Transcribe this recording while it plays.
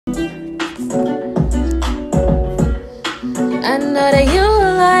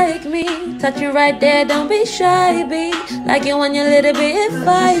Touch you right there, don't be shy, be like you when you're a little bit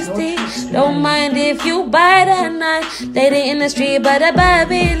feisty. Don't mind if you bite at night. Lady in the street, but a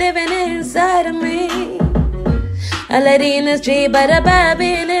baby living inside of me. A lady in the street, but a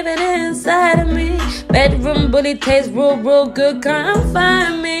baby living inside of me. Bedroom bully tastes real, real good, come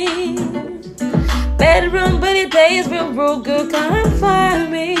find me. Bedroom bully tastes real, real good, come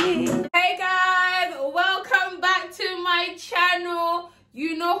find me. Hey guys, welcome back to my channel.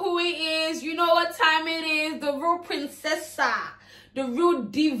 You know who it is, you know what time it is. The real princessa, the real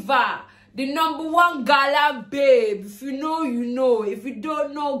diva, the #1 gala babe. If you know, you know. If you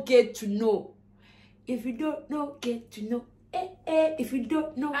don't know, get to know. If you don't know, get to know. If you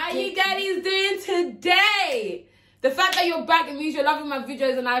don't know, how you guys doing today? The fact that you're back, it means you're loving my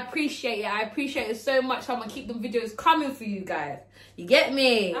videos, and I appreciate it. I appreciate it so much. I'm gonna keep them videos coming for you guys. You get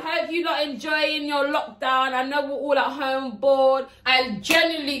me? I hope you lot enjoying your lockdown. I know we're all at home bored. I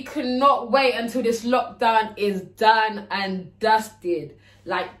genuinely cannot wait until this lockdown is done and dusted.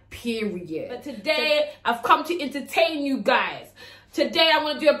 Like, period. But today, I've come to entertain you guys. Today, I'm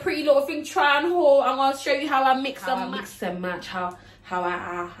gonna do a pretty little thing, try and haul. I'm gonna show you how I mix and match, how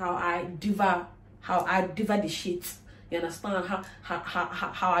I diva the shit. You understand? How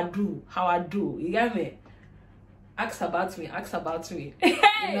I do. You get me? Ask about me. You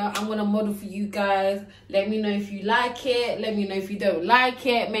know, I'm gonna model for you guys. Let me know if you like it. Let me know if you don't like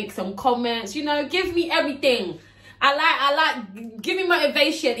it. Make some comments. You know, give me everything. I like, give me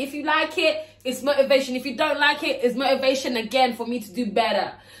motivation. If you like it, it's motivation. If you don't like it, it's motivation again for me to do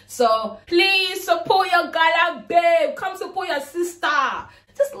better. So please support your gala babe. Come support your sister.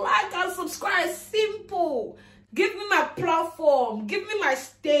 Just like and subscribe. Simple. Give me my platform. Give me my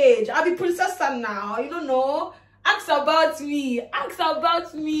stage. I'll be princessa now. You don't know. Ask about me. Ask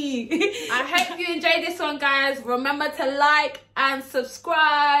about me. I hope you enjoyed this one, guys. Remember to like and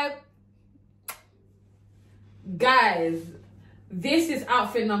subscribe. Guys, this is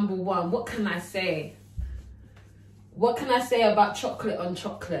outfit #1. What can I say? What can I say about chocolate on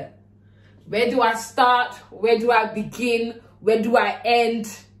chocolate? Where do I start? Where do I begin? Where do I end?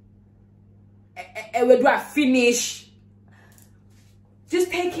 Where do I finish?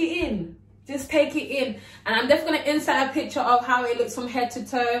 Just take it in. Just take it in. And I'm definitely going to insert a picture of how it looks from head to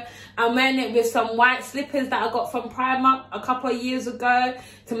toe. I'm wearing it with some white slippers that I got from Primark a couple of years ago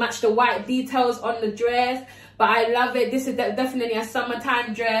to match the white details on the dress. But I love it. This is definitely a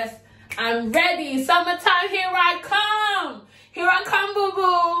summertime dress. I'm ready. Summertime, here I come. Here I come,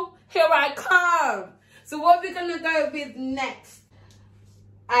 boo-boo. Here I come. So what we're going to go with next?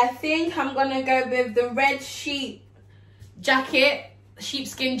 I think I'm going to go with the red sheepskin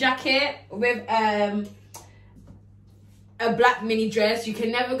jacket with a black mini dress. You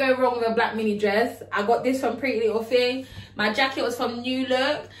can never go wrong with a black mini dress. I got this from Pretty Little Thing. My jacket was from New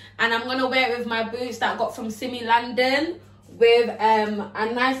Look, and I'm gonna wear it with my boots that I got from Simi London with a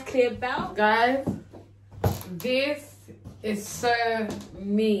nice clear belt. Guys, this is so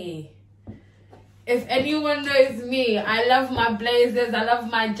me. If anyone knows me, I love my blazers, I love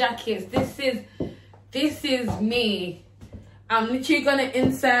my jackets. This is me. I'm literally gonna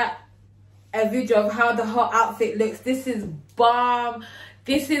insert a video of how the whole outfit looks. This is bomb.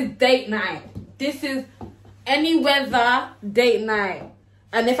 This is date night. This is any weather date night.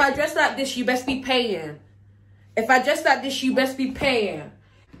 And if I dress like this, you best be paying. If I dress like this, you best be paying.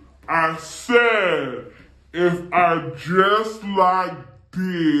 I said, if I dress like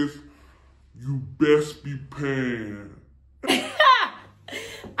this, you best be paying.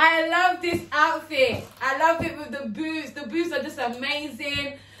 I love this outfit. I love it with the boots. The boots are just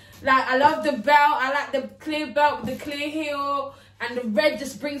amazing. Like, I love the belt. I like the clear belt with the clear heel. And the red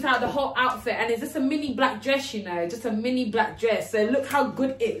just brings out the whole outfit. And it's just a mini black dress, you know. Just a mini black dress. So look how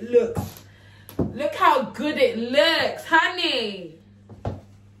good it looks. Look how good it looks, honey.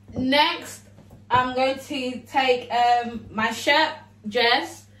 Next, I'm going to take my shirt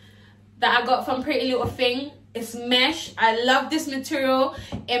dress that I got from Pretty Little Thing. It's mesh. I love this material.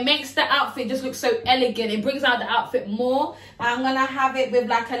 It makes the outfit just look so elegant. It brings out the outfit more. I'm gonna have it with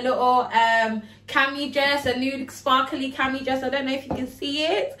like a little cami dress, a nude sparkly cami dress. I don't know if you can see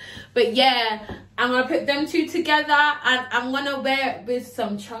it, but yeah, I'm gonna put them two together, and I'm gonna wear it with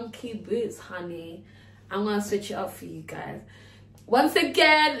some chunky boots, honey. I'm gonna switch it up for you guys. Once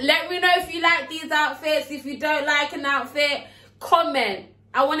again, let me know if you like these outfits. If you don't like an outfit, comment.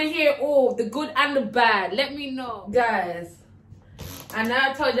 I want to hear all, the good and the bad. Let me know. Guys, I know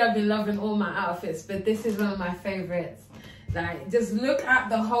I told you I've been loving all my outfits, but this is one of my favorites. Like, just look at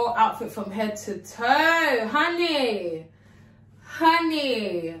the whole outfit from head to toe. Honey.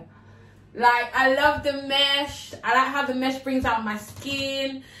 Like, I love the mesh. I like how the mesh brings out my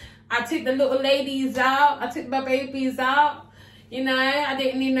skin. I took the little ladies out. I took my babies out. You know, I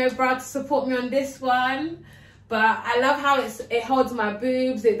didn't need no bra to support me on this one. But I love how it holds my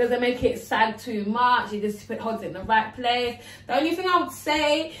boobs. It doesn't make it sag too much. It just holds it in the right place. The only thing I would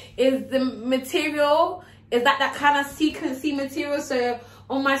say is the material is that kind of sequency material. So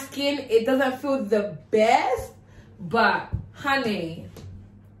on my skin, it doesn't feel the best. But honey,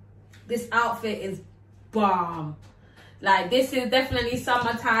 this outfit is bomb. Like, this is definitely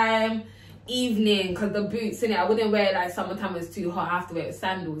summertime evening, because the boots in it, I wouldn't wear it like summertime, it's too hot, I have to wear it with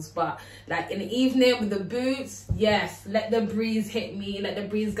sandals. But like in the evening with the boots, yes, let the breeze hit me, let the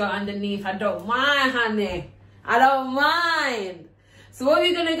breeze go underneath. I don't mind, honey, I don't mind. So what are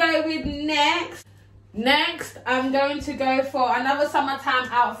we gonna go with next? I'm going to go for another summertime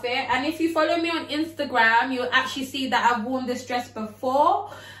outfit. And if you follow me on Instagram, you'll actually see that I've worn this dress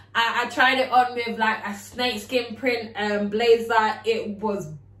before. I tried it on with like a snakeskin print blazer. It was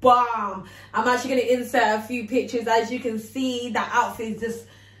bomb. I'm actually going to insert a few pictures. As you can see, that outfit is just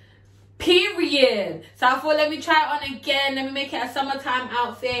period. So I thought, let me try it on again. Let me make it a summertime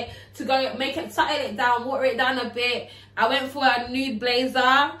outfit to go make it, settle it down, water it down a bit. I went for a nude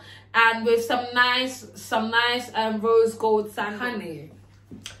blazer and with some nice rose gold sand. Honey,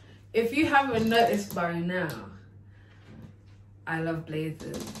 if you haven't noticed by now, I love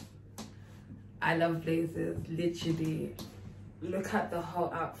blazers. I love blazers, literally. Look at the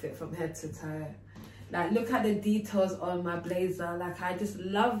whole outfit from head to toe. Like, look at the details on my blazer. Like, I just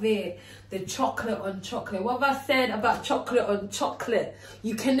love it. The chocolate on chocolate. What have I said about chocolate on chocolate?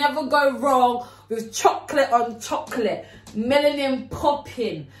 You can never go wrong with chocolate on chocolate. Melanin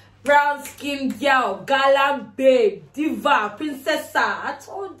popping. Brown skin girl. Galant babe. Diva. Princessa. I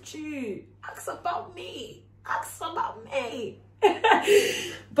told you. Ask about me. Ask about me.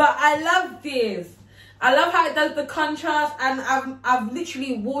 But I love this. I love how it does the contrast, and I've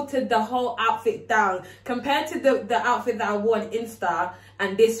literally watered the whole outfit down compared to the outfit that I wore on Insta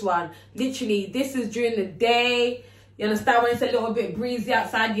and this one. Literally, this is during the day. You understand, when it's a little bit breezy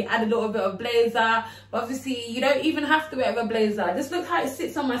outside, you add a little bit of blazer. But obviously, you don't even have to wear a blazer. Just look how it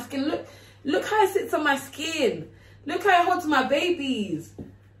sits on my skin. Look how it sits on my skin. Look how it holds my babies.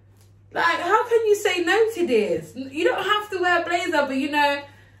 Like, how can you say no to this? You don't have to wear a blazer, but you know,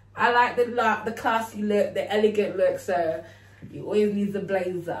 I like the classy look, the elegant look, so you always need the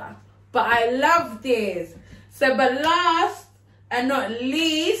blazer. But I love this. So, but last and not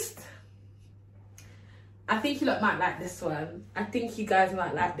least, I think you lot might like this one. I think you guys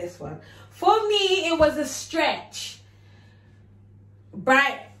might like this one. For me, it was a stretch.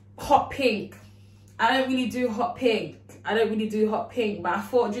 Bright hot pink. I don't really do hot pink. But I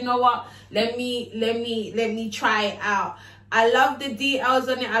thought, you know what? Let me try it out. I love the details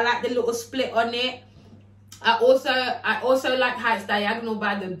on it. I like the little split on it. I also like how it's diagonal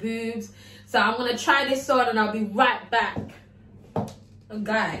by the boobs. So I'm gonna try this on and I'll be right back.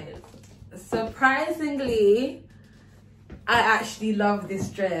 Guys, surprisingly, I actually love this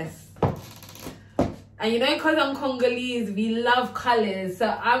dress. And you know, because I'm Congolese, we love colors. So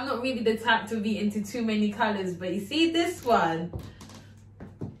I'm not really the type to be into too many colors. But you see this one?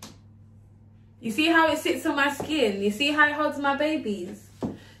 You see how it sits on my skin? You see how it holds my babies?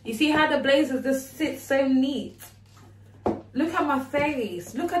 You see how the blazer just sits so neat? Look at my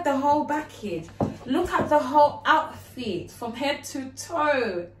face. Look at the whole package. Look at the whole outfit from head to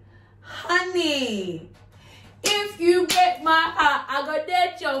toe. Honey, if you break my heart, I go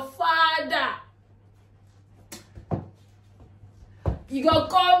date your father. You gonna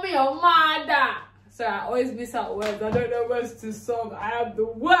call me your mother. So I always miss out words. I don't know words to song. I have the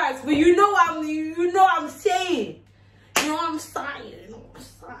words, but you know I'm saying. You know I'm saying.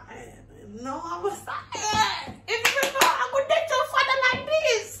 If you remember, I could date your father like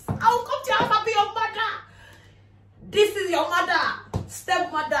this. I will come to your house and be your mother. This is your mother,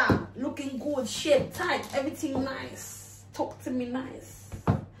 stepmother, looking good, shape tight, everything nice. Talk to me nice.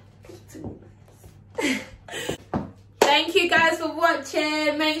 Talk to me nice. Thank you guys for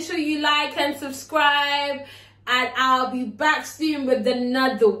watching. Make sure you like and subscribe. And I'll be back soon with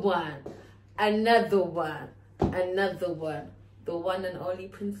another one. The one and only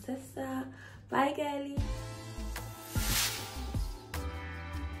Princessa. Bye, girlie.